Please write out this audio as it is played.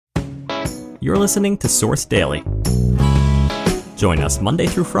You're listening to Source Daily. Join us Monday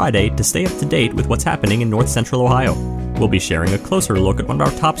through Friday to stay up to date with what's happening in North Central Ohio. We'll be sharing a closer look at one of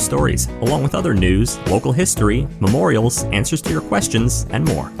our top stories, along with other news, local history, memorials, answers to your questions, and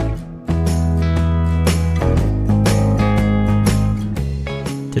more.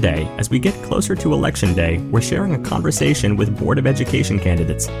 Today, as we get closer to Election Day, we're sharing a conversation with Board of Education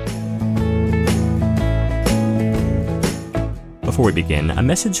candidates. Before we begin, a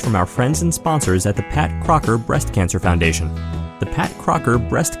message from our friends and sponsors at the Pat Crocker Breast Cancer Foundation. The Pat Crocker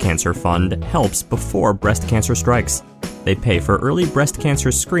Breast Cancer Fund helps before breast cancer strikes. They pay for early breast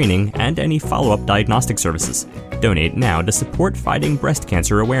cancer screening and any follow-up diagnostic services. Donate now to support fighting breast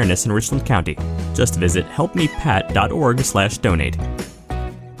cancer awareness in Richland County. Just visit helpmepat.org/donate.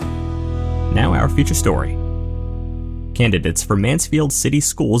 Now our feature story. Candidates for Mansfield City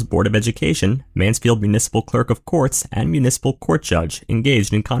Schools Board of Education, Mansfield Municipal Clerk of Courts, and Municipal Court Judge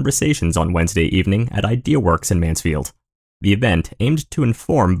engaged in conversations on Wednesday evening at IdeaWorks in Mansfield. The event aimed to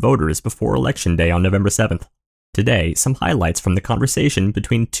inform voters before Election Day on November 7th. Today, some highlights from the conversation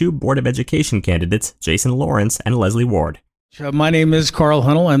between two Board of Education candidates, Jason Lawrence and Leslie Ward. My name is Carl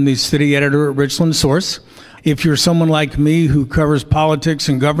Hunnell. I'm the city editor at Richland Source. If you're someone like me who covers politics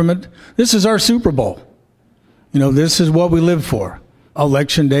and government, this is our Super Bowl. This is what we live for.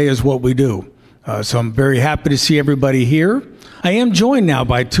 Election Day is what we do. So I'm very happy to see everybody here. I am joined now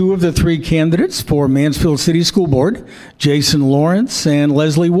by two of the three candidates for Mansfield City School Board, Jason Lawrence and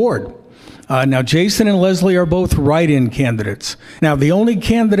Leslie Ward. Now, Jason and Leslie are both write-in candidates. Now, the only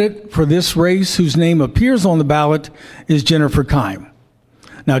candidate for this race whose name appears on the ballot is Jennifer Kime.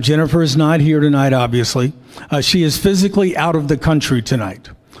 Now, Jennifer is not here tonight, obviously. She is physically out of the country tonight,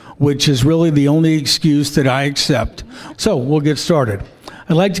 which is really the only excuse that I accept. So we'll get started.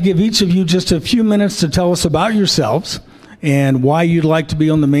 I'd like to give each of you just a few minutes to tell us about yourselves and why you'd like to be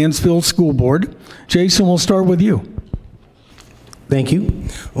on the Mansfield School Board. Jason, we'll start with you. Thank you.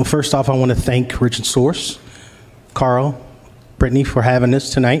 Well, first off, I want to thank Richard Source, Carl, Brittany for having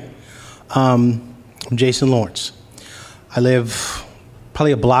us tonight. I'm Jason Lawrence. I live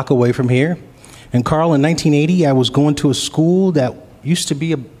probably a block away from here. And Carl, in 1980, I was going to a school that used to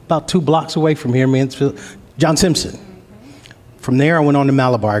be about 2 blocks away from here, Mansfield, John Simpson. From there, I went on to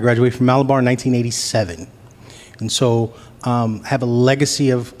Malabar. I graduated from Malabar in 1987. And so I have a legacy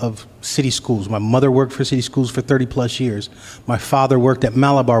of city schools. My mother worked for city schools for 30 plus years. My father worked at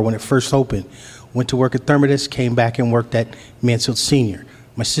Malabar when it first opened. Went to work at Thermitas, came back and worked at Mansfield Senior.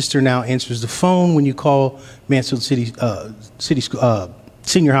 My sister now answers the phone when you call Mansfield City School,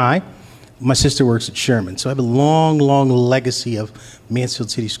 Senior High. My sister works at Sherman. So I have a long, long legacy of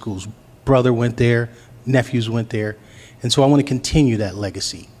Mansfield City Schools. Brother went there, nephews went there. And so I want to continue that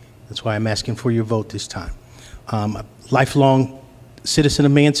legacy. That's why I'm asking for your vote this time. A lifelong citizen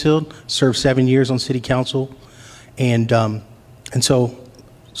of Mansfield, served 7 years on city council. And so I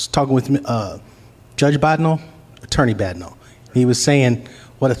was talking with Judge Badnall, Attorney Badnall. He was saying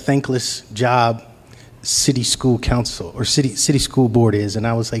what a thankless job city school council or city school board is. And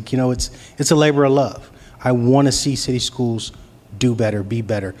I was like, it's a labor of love. I want to see city schools do better, be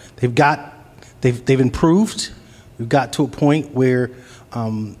better. They've improved. We've got to a point where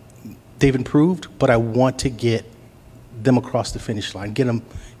they've improved, but I want to get them across the finish line, get them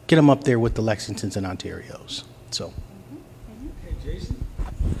up there with the Lexingtons and Ontarios. So. Okay, Jason.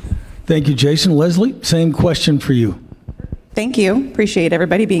 Thank you, Jason. Leslie, same question for you. Thank you. Appreciate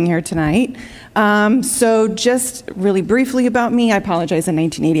everybody being here tonight. So just really briefly about me, I apologize, in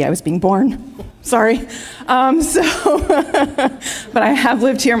 1980 I was being born. Sorry. But I have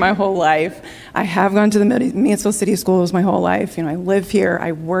lived here my whole life. I have gone to the Mansfield City Schools my whole life. I live here,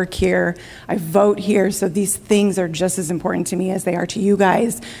 I work here, I vote here. So these things are just as important to me as they are to you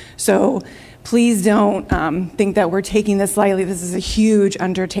guys. So please don't think that we're taking this lightly. This is a huge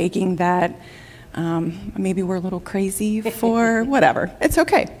undertaking that maybe we're a little crazy for, whatever. It's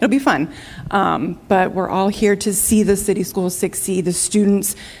okay. It'll be fun. But we're all here to see the city schools succeed, the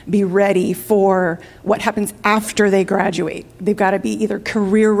students be ready for what happens after they graduate. They've got to be either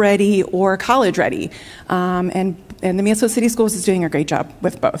career ready or college ready. And the Mansfield City Schools is doing a great job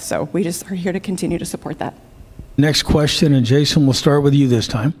with both. So we just are here to continue to support that. Next question, and Jason, we'll start with you this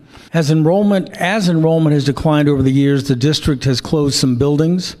time. As enrollment has declined over the years, the district has closed some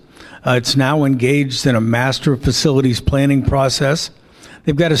buildings. It's now engaged in a master facilities planning process.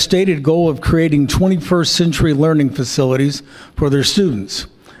 They've got a stated goal of creating 21st century learning facilities for their students.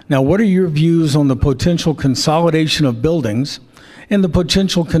 Now, what are your views on the potential consolidation of buildings and the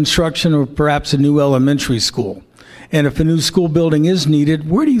potential construction of perhaps a new elementary school? And if a new school building is needed,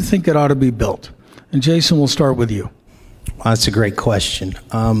 where do you think it ought to be built? And Jason, we'll start with you. Well, that's a great question.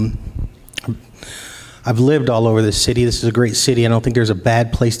 I've lived all over this city. This is a great city. I don't think there's a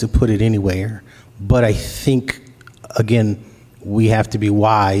bad place to put it anywhere. But I think, again, we have to be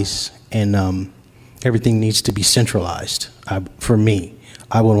wise, and everything needs to be centralized. For me,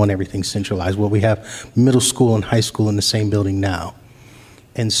 I would want everything centralized. Well, we have middle school and high school in the same building now.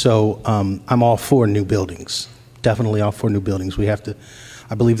 And so I'm all for new buildings, definitely all for new buildings.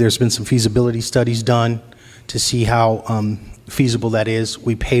 I believe there's been some feasibility studies done to see how feasible that is.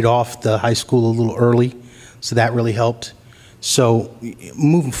 We paid off the high school a little early, so that really helped. So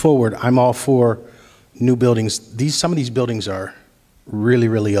moving forward, I'm all for new buildings. Some of these buildings are really,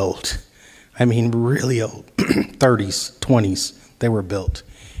 really old. I mean, really old, 30s, 20s, they were built.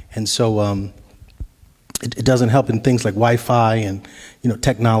 And so it doesn't help in things like Wi-Fi and,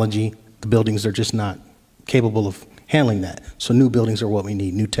 technology. The buildings are just not capable of handling that. So new buildings are what we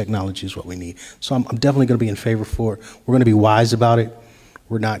need. New technology is what we need. So I'm definitely going to be in favor for it. We're going to be wise about it.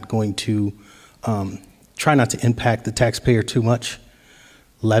 We're not going to try not to impact the taxpayer too much,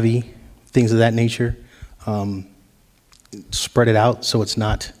 levy, things of that nature. Spread it out so it's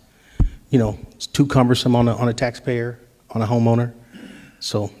not, it's too cumbersome on a taxpayer, on a homeowner.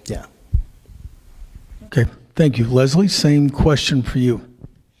 So, yeah. Okay, thank you. Leslie, same question for you.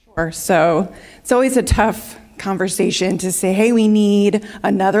 Sure. So it's always a tough conversation to say, hey, we need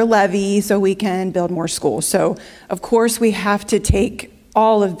another levy so we can build more schools. So, of course, we have to take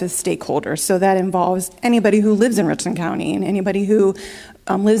all of the stakeholders. So that involves anybody who lives in Richland County and anybody who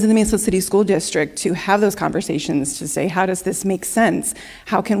lives in the Mansfield City School District to have those conversations to say, how does this make sense?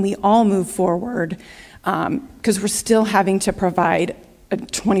 How can we all move forward? Because we're still having to provide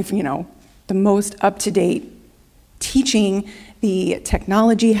the most up-to-date teaching. The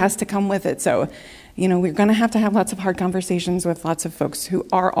technology has to come with it. So, we're going to have lots of hard conversations with lots of folks who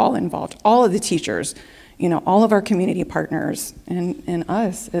are all involved, all of the teachers, all of our community partners and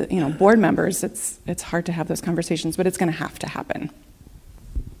us, board members. It's hard to have those conversations, but it's going to have to happen.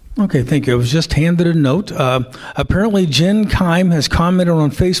 Okay, thank you. I was just handed a note. Apparently, Jen Kime has commented on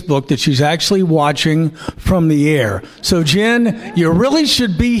Facebook that she's actually watching from the air. So, Jen, you really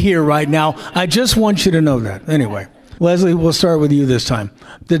should be here right now. I just want you to know that. Anyway, Leslie, we'll start with you this time.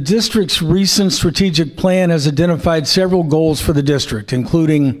 The district's recent strategic plan has identified several goals for the district,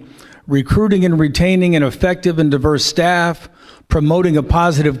 including recruiting and retaining an effective and diverse staff, promoting a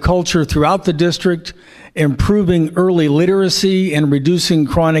positive culture throughout the district, improving early literacy, and reducing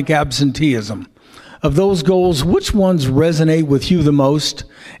chronic absenteeism. Of those goals, which ones resonate with you the most,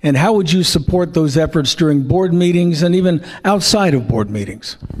 and how would you support those efforts during board meetings and even outside of board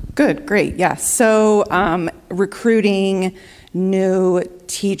meetings? Good, great, yes. So recruiting new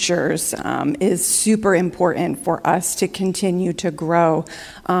teachers is super important for us to continue to grow.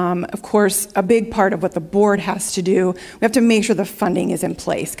 Of course, a big part of what the board has to do, we have to make sure the funding is in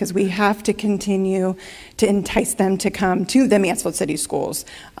place because we have to continue to entice them to come to the Mansfield City Schools.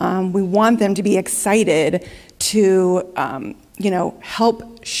 We want them to be excited to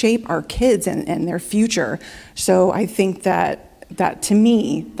help shape our kids and their future. So I think that to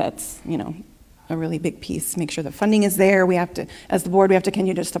me, that's, a really big piece. Make sure the funding is there. We have to, as the board, we have to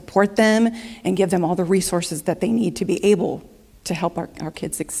continue to support them and give them all the resources that they need to be able to help our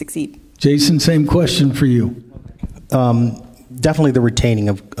kids succeed. Jason, same question for you. Definitely the retaining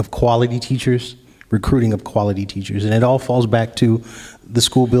of quality teachers, recruiting of quality teachers. And it all falls back to the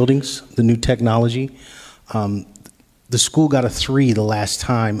school buildings, the new technology. The school got a 3 the last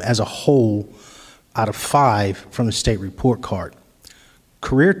time as a whole out of 5 from the state report card.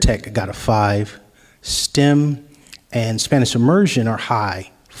 Career Tech got a 5. STEM and Spanish Immersion are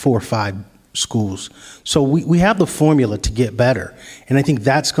high, 4 or 5 schools. So we have the formula to get better. And I think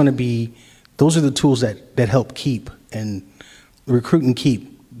that's going to be, those are the tools that help keep and recruit and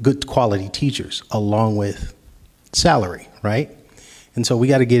keep good quality teachers along with salary, right? And so we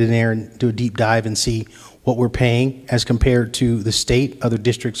got to get in there and do a deep dive and see what we're paying as compared to the state, other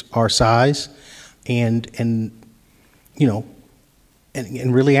districts our size, and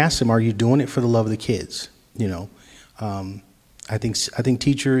really ask them, are you doing it for the love of the kids? I think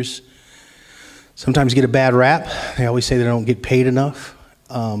teachers sometimes get a bad rap. They always say they don't get paid enough.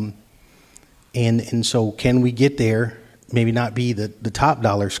 And so can we get there, maybe not be the top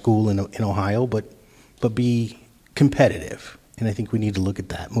dollar school in Ohio, but be competitive. And I think we need to look at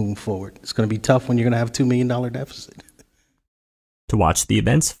that moving forward. It's going to be tough when you're going to have a $2 million deficit. To watch the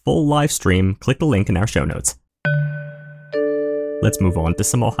event's full live stream, click the link in our show notes. Let's move on to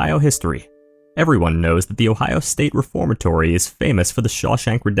some Ohio history. Everyone knows that the Ohio State Reformatory is famous for the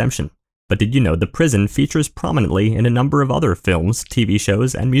Shawshank Redemption. But did you know the prison features prominently in a number of other films, TV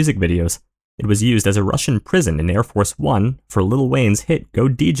shows, and music videos? It was used as a Russian prison in Air Force One for Lil Wayne's hit Go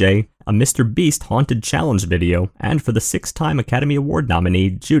DJ, a Mr. Beast Haunted Challenge video, and for the 6-time Academy Award nominee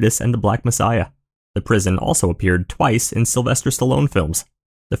Judas and the Black Messiah. The prison also appeared twice in Sylvester Stallone films.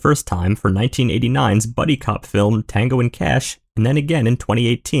 The first time for 1989's buddy cop film Tango and Cash, and then again in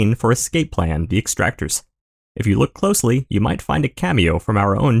 2018 for Escape Plan: The Extractors. If you look closely, you might find a cameo from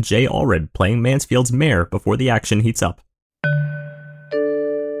our own Jay Allred playing Mansfield's mayor before the action heats up.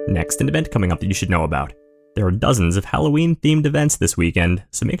 Next, an event coming up that you should know about. There are dozens of Halloween-themed events this weekend,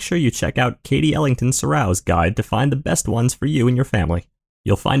 so make sure you check out Katie Ellington Sorrow's guide to find the best ones for you and your family.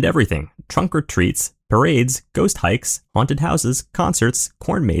 You'll find everything: trunk or treats, parades, ghost hikes, haunted houses, concerts,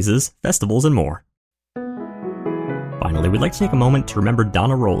 corn mazes, festivals, and more. Finally, we'd like to take a moment to remember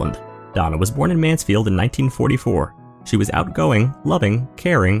Donna Rowland. Donna was born in Mansfield in 1944. She was outgoing, loving,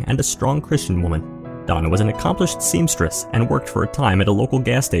 caring, and a strong Christian woman. Donna was an accomplished seamstress and worked for a time at a local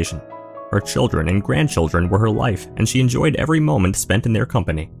gas station. Her children and grandchildren were her life, and she enjoyed every moment spent in their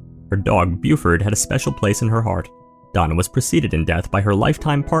company. Her dog, Buford, had a special place in her heart. Donna was preceded in death by her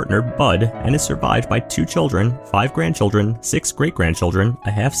lifetime partner, Bud, and is survived by 2 children, 5 grandchildren, 6 great-grandchildren,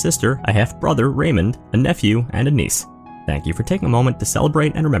 a half-sister, a half-brother, Raymond, a nephew, and a niece. Thank you for taking a moment to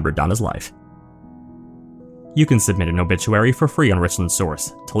celebrate and remember Donna's life. You can submit an obituary for free on Richland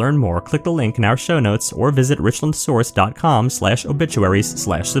Source. To learn more, click the link in our show notes or visit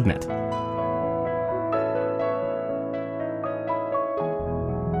richlandsource.com/obituaries/submit.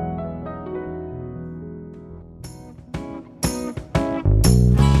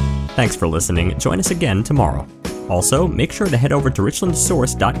 Thanks for listening. Join us again tomorrow. Also, make sure to head over to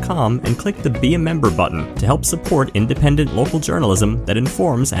richlandsource.com and click the Be a Member button to help support independent local journalism that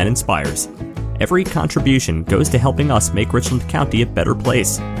informs and inspires. Every contribution goes to helping us make Richland County a better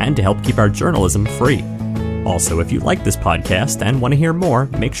place and to help keep our journalism free. Also, if you like this podcast and want to hear more,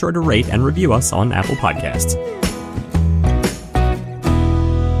 make sure to rate and review us on Apple Podcasts.